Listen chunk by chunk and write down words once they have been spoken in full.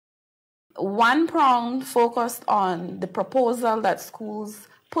One prong focused on the proposal that schools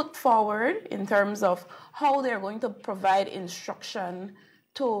put forward in terms of how they're going to provide instruction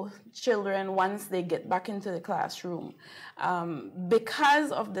to children once they get back into the classroom.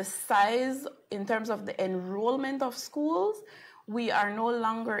 Because of the size in terms of the enrollment of schools, we are no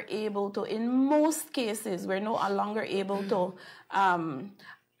longer able to, in most cases, we're no longer able to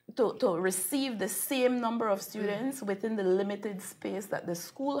receive the same number of students within the limited space that the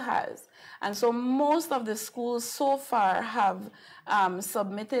school has. And so most of the schools so far have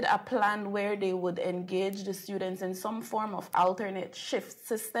submitted a plan where they would engage the students in some form of alternate shift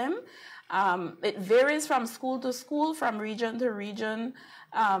system. It varies from school to school, from region to region.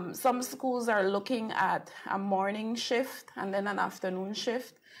 Some schools are looking at a morning shift and then an afternoon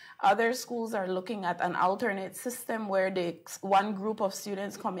shift. Other schools are looking at an alternate system where one group of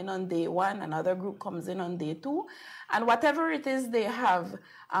students come in on day one, another group comes in on day two. And whatever it is they have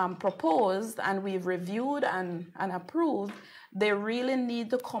proposed and we've reviewed and approved, they really need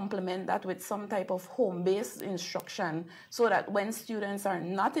to complement that with some type of home-based instruction so that when students are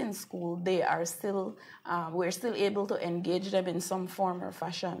not in school, they are still, we're still able to engage them in some form or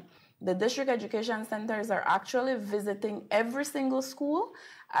fashion. The district education centers are actually visiting every single school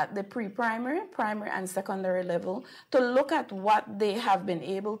at the pre-primary, primary, and secondary level to look at what they have been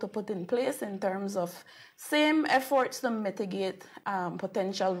able to put in place in terms of same efforts to mitigate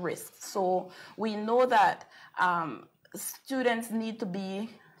potential risks. So we know that students need to be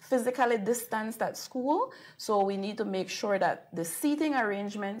physically distanced at school, so we need to make sure that the seating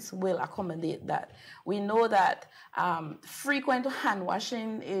arrangements will accommodate that. We know that frequent hand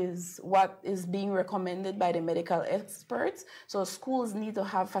washing is what is being recommended by the medical experts, so schools need to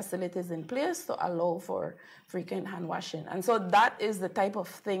have facilities in place to allow for frequent hand washing. And so that is the type of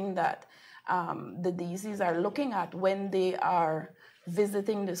thing that the DCs are looking at when they are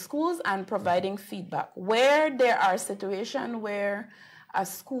visiting the schools and providing feedback. Where there are situations where a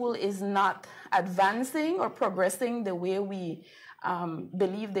school is not advancing or progressing the way we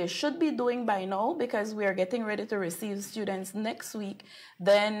believe they should be doing by now, because we are getting ready to receive students next week,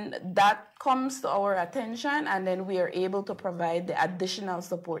 then that comes to our attention and then we are able to provide the additional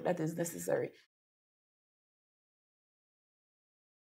support that is necessary.